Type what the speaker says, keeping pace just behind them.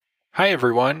Hi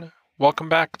everyone, welcome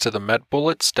back to the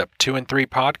MedBullet Step 2 and 3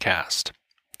 podcast.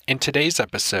 In today's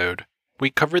episode,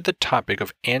 we covered the topic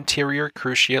of anterior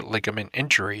cruciate ligament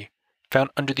injury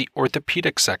found under the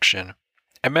Orthopedics section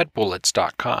at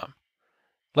medbullets.com.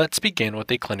 Let's begin with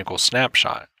a clinical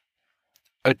snapshot.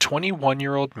 A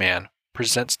 21-year-old man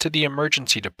presents to the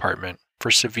emergency department for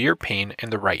severe pain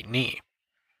in the right knee.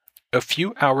 A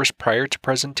few hours prior to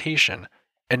presentation,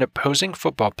 an opposing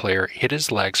football player hit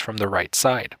his legs from the right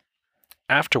side.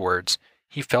 Afterwards,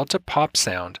 he felt a pop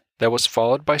sound that was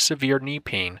followed by severe knee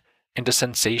pain and a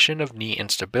sensation of knee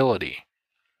instability.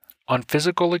 On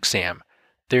physical exam,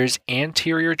 there is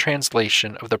anterior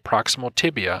translation of the proximal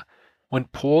tibia when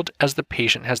pulled as the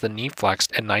patient has the knee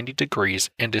flexed at 90 degrees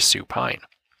and is supine.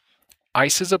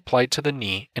 Ice is applied to the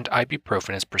knee and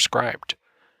ibuprofen is prescribed.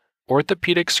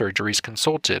 Orthopedic surgery is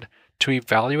consulted to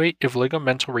evaluate if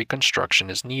ligamental reconstruction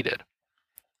is needed.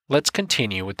 Let's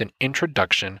continue with an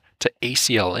introduction to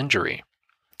ACL injury.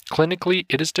 Clinically,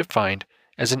 it is defined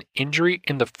as an injury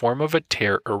in the form of a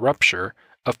tear or rupture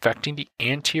affecting the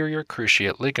anterior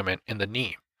cruciate ligament in the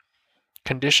knee.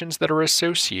 Conditions that are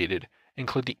associated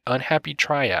include the unhappy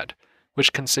triad,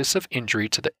 which consists of injury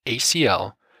to the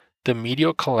ACL, the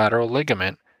medial collateral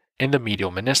ligament, and the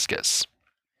medial meniscus.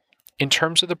 In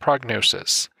terms of the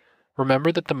prognosis,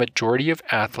 remember that the majority of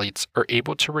athletes are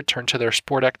able to return to their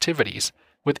sport activities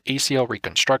with ACL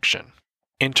reconstruction.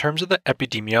 In terms of the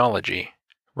epidemiology,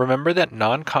 remember that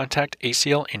non-contact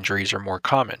ACL injuries are more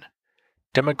common.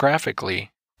 Demographically,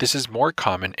 this is more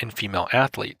common in female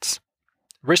athletes.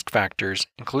 Risk factors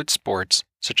include sports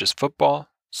such as football,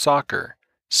 soccer,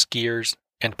 skiers,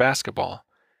 and basketball,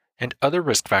 and other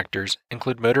risk factors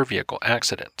include motor vehicle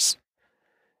accidents.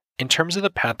 In terms of the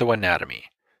pathoanatomy,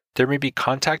 there may be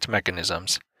contact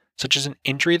mechanisms, such as an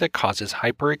injury that causes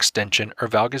hyperextension or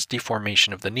valgus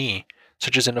deformation of the knee,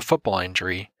 such as in a football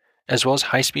injury, as well as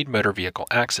high-speed motor vehicle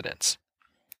accidents.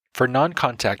 For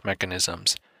non-contact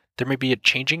mechanisms, there may be a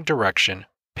changing direction,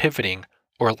 pivoting,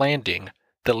 or landing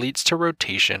that leads to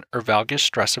rotation or valgus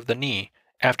stress of the knee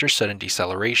after sudden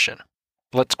deceleration.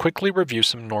 Let's quickly review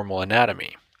some normal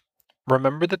anatomy.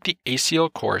 Remember that the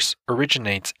ACL course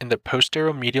originates in the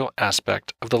posteromedial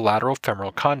aspect of the lateral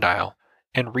femoral condyle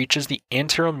and reaches the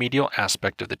anteromedial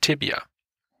aspect of the tibia.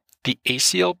 The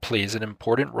ACL plays an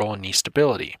important role in knee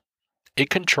stability. It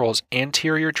controls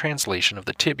anterior translation of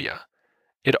the tibia.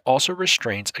 It also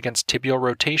restrains against tibial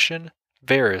rotation,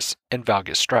 varus, and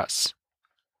valgus stress.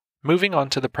 Moving on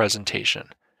to the presentation,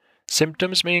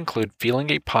 symptoms may include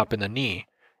feeling a pop in the knee,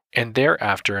 and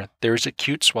thereafter there is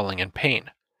acute swelling and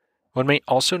pain. One may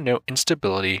also note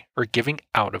instability or giving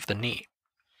out of the knee.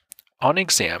 On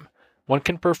exam, one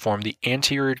can perform the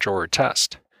anterior drawer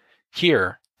test.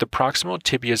 Here, the proximal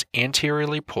tibia is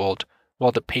anteriorly pulled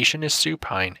while the patient is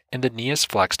supine and the knee is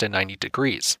flexed at 90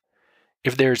 degrees.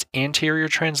 If there is anterior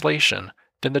translation,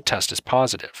 then the test is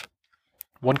positive.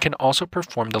 One can also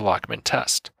perform the Ligament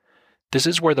test. This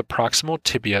is where the proximal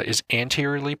tibia is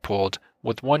anteriorly pulled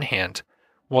with one hand,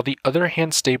 while the other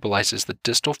hand stabilizes the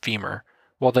distal femur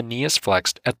while the knee is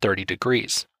flexed at 30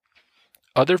 degrees.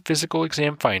 Other physical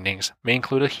exam findings may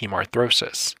include a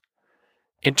hemarthrosis.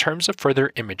 In terms of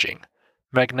further imaging,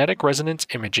 magnetic resonance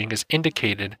imaging is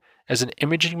indicated as an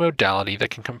imaging modality that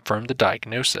can confirm the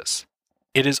diagnosis.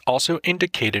 It is also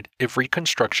indicated if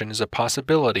reconstruction is a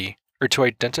possibility or to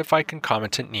identify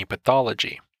concomitant knee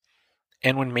pathology.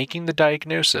 And when making the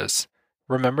diagnosis,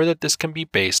 remember that this can be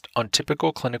based on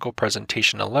typical clinical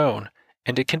presentation alone,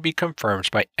 and it can be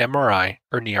confirmed by MRI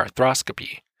or knee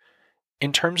arthroscopy.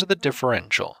 In terms of the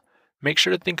differential, make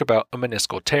sure to think about a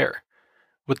meniscal tear,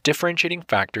 with differentiating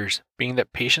factors being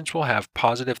that patients will have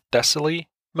positive Thessaly,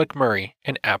 McMurray,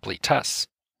 and Apley tests.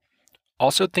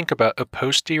 Also think about a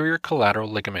posterior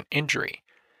collateral ligament injury,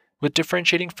 with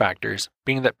differentiating factors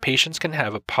being that patients can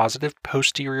have a positive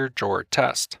posterior drawer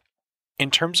test. In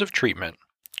terms of treatment,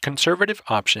 conservative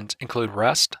options include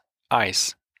rest,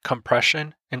 ice,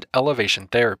 compression, and elevation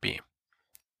therapy.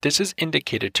 This is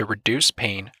indicated to reduce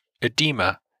pain,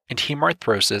 edema, and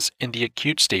hemarthrosis in the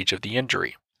acute stage of the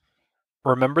injury.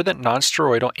 Remember that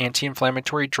nonsteroidal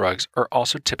anti-inflammatory drugs are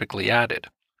also typically added.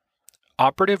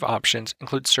 Operative options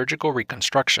include surgical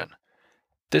reconstruction.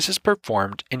 This is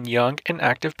performed in young and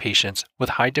active patients with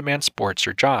high-demand sports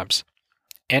or jobs,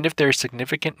 and if there is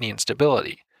significant knee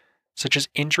instability, such as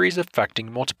injuries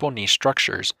affecting multiple knee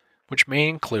structures, which may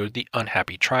include the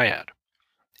unhappy triad.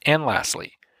 And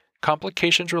lastly,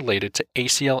 complications related to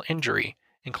ACL injury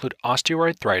include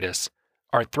osteoarthritis,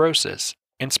 arthrosis,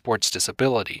 and sports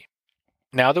disability.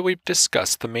 Now that we've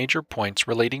discussed the major points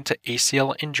relating to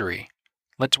ACL injury,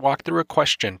 let's walk through a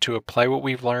question to apply what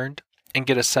we've learned and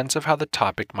get a sense of how the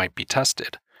topic might be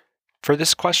tested. For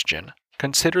this question,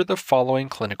 consider the following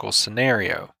clinical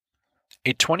scenario.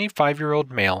 A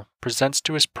 25-year-old male presents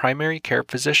to his primary care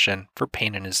physician for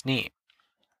pain in his knee.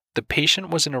 The patient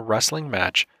was in a wrestling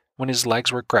match when his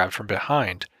legs were grabbed from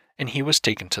behind and he was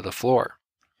taken to the floor.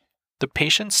 The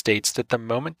patient states that the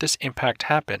moment this impact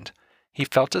happened, he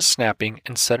felt a snapping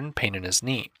and sudden pain in his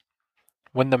knee.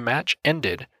 When the match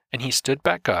ended and he stood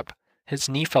back up, his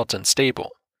knee felt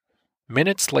unstable.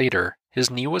 Minutes later, his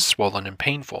knee was swollen and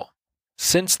painful.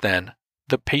 Since then,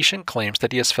 the patient claims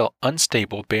that he has felt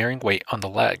unstable bearing weight on the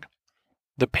leg.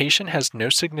 The patient has no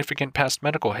significant past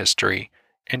medical history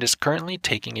and is currently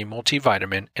taking a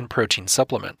multivitamin and protein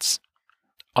supplements.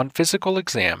 On physical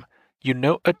exam, you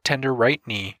note a tender right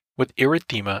knee with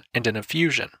erythema and an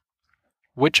effusion.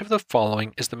 Which of the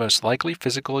following is the most likely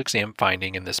physical exam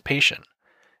finding in this patient?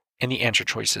 And the answer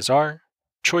choices are: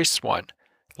 Choice 1,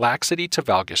 laxity to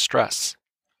valgus stress.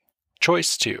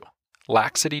 Choice 2,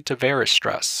 laxity to varus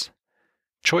stress.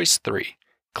 Choice 3,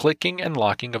 clicking and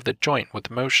locking of the joint with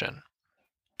motion.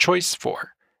 Choice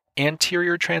 4,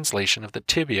 anterior translation of the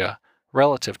tibia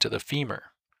relative to the femur.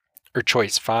 Or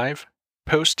choice 5,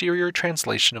 posterior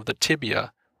translation of the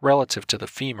tibia relative to the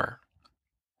femur.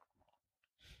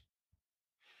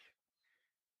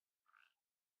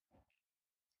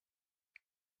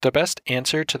 The best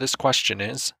answer to this question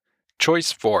is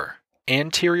choice 4,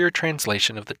 anterior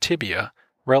translation of the tibia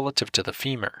relative to the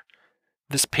femur.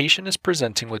 This patient is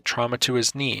presenting with trauma to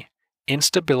his knee,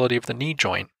 instability of the knee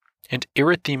joint, and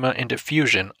erythema and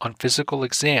effusion on physical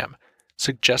exam,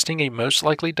 suggesting a most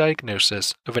likely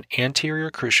diagnosis of an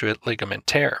anterior cruciate ligament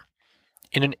tear.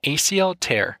 In an ACL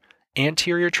tear,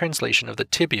 anterior translation of the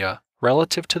tibia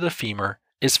relative to the femur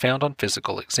is found on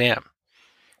physical exam.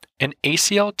 An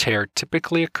ACL tear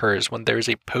typically occurs when there is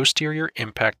a posterior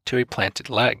impact to a planted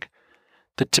leg.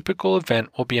 The typical event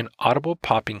will be an audible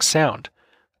popping sound,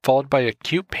 followed by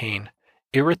acute pain,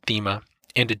 erythema,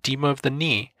 and edema of the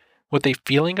knee, with a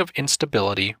feeling of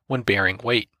instability when bearing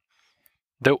weight.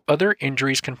 Though other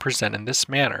injuries can present in this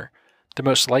manner, the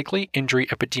most likely injury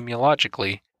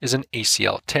epidemiologically is an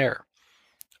ACL tear.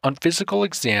 On physical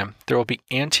exam, there will be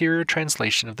anterior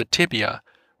translation of the tibia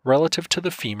relative to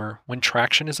the femur when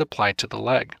traction is applied to the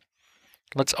leg.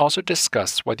 Let's also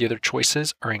discuss why the other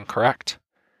choices are incorrect.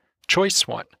 Choice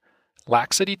 1,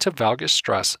 laxity to valgus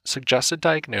stress suggests a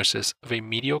diagnosis of a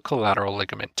medial collateral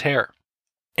ligament tear.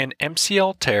 An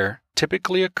MCL tear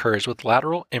typically occurs with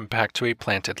lateral impact to a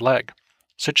planted leg.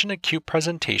 Such an acute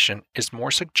presentation is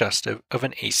more suggestive of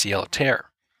an ACL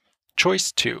tear.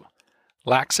 Choice 2,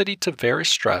 laxity to varus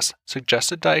stress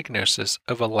suggests a diagnosis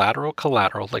of a lateral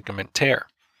collateral ligament tear.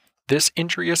 This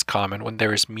injury is common when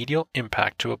there is medial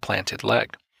impact to a planted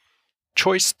leg.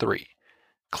 Choice 3,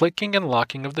 clicking and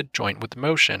locking of the joint with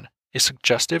motion is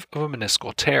suggestive of a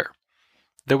meniscal tear.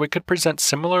 Though it could present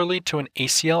similarly to an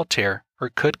ACL tear or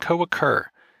could co-occur,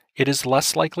 it is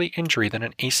less likely injury than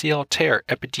an ACL tear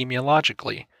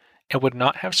epidemiologically and would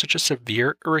not have such a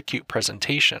severe or acute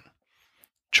presentation.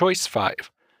 Choice 5,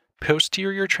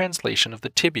 posterior translation of the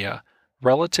tibia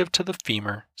relative to the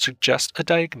femur suggests a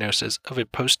diagnosis of a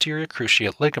posterior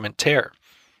cruciate ligament tear.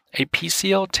 A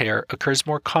PCL tear occurs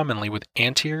more commonly with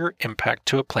anterior impact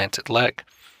to a planted leg.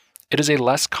 It is a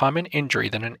less common injury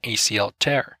than an ACL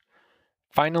tear.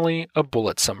 Finally, a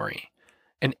bullet summary.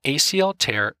 An ACL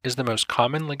tear is the most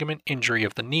common ligament injury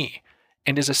of the knee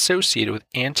and is associated with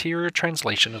anterior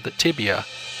translation of the tibia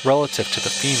relative to the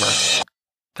femur.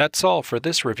 That's all for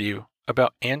this review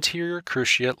about anterior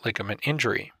cruciate ligament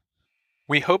injury.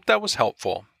 We hope that was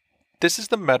helpful. This is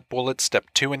the MedBullets Step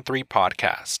 2 and 3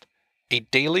 podcast, a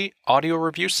daily audio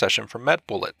review session from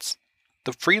MedBullets,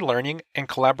 the free learning and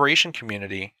collaboration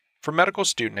community for medical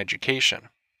student education.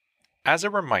 As a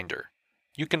reminder,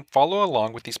 you can follow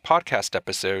along with these podcast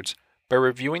episodes by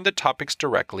reviewing the topics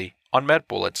directly on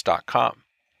medbullets.com.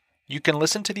 You can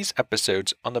listen to these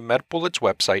episodes on the MedBullets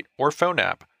website or phone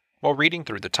app while reading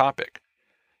through the topic.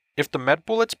 If the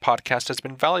MedBullets podcast has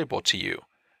been valuable to you,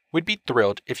 we'd be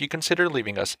thrilled if you consider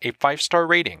leaving us a 5-star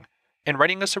rating and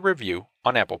writing us a review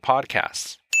on Apple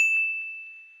Podcasts.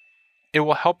 It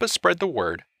will help us spread the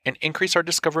word and increase our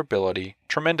discoverability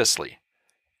tremendously.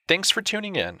 Thanks for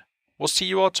tuning in. We'll see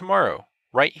you all tomorrow,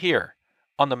 right here,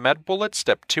 on the MedBullets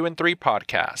Step 2 and 3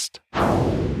 podcast.